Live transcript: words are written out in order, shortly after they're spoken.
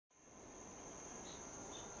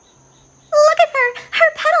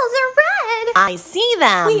I see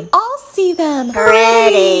them. We all see them.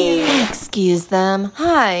 Pretty. Excuse them.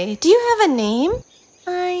 Hi, do you have a name?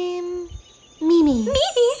 I'm Mimi.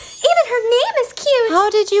 Mimi. Even her name is cute.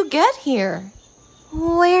 How did you get here?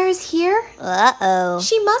 Where's here? Uh-oh.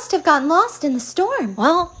 She must have gotten lost in the storm.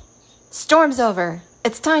 Well, storm's over.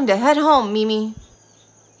 It's time to head home, Mimi.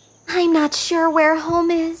 I'm not sure where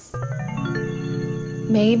home is.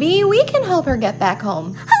 Maybe we can help her get back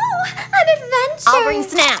home. Oh, an adventure! I'll bring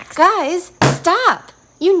snacks. Guys, stop!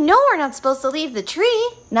 You know we're not supposed to leave the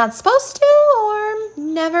tree. Not supposed to, or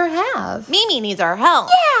never have. Mimi needs our help.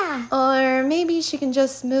 Yeah. Or maybe she can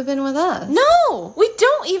just move in with us. No, We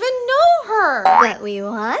don't even know her. But we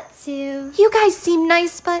want to. You guys seem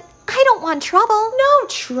nice, but I don't want trouble. No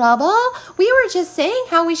trouble. We were just saying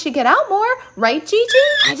how we should get out more. Right, Gigi?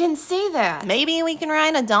 I didn't say that. maybe we can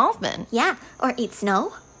ride a dolphin. Yeah, or eat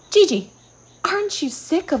snow. Gigi, aren't you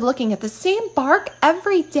sick of looking at the same bark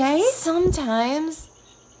every day? Sometimes.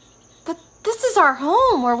 But this is our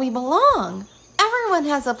home where we belong. Everyone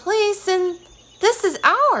has a place, and this is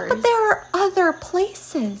ours. But there are other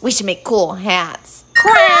places. We should make cool hats.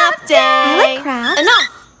 Craft day! I like crafts. Enough!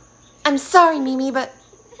 I'm sorry, Mimi, but...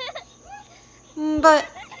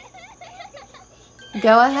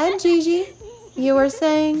 Go ahead, Gigi. You were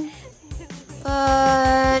saying...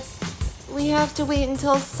 But... we have to wait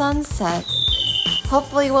until sunset.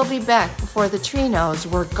 Hopefully we'll be back before the tree knows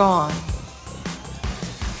we're gone.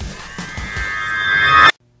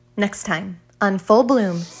 Next time on Full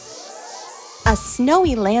Bloom. A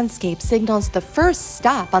snowy landscape signals the first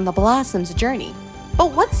stop on the Bellossoms' journey.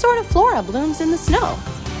 But what sort of flora blooms in the snow?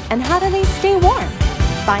 And how do they stay warm?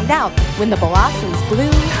 Find out when the Bellossoms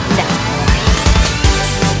bloom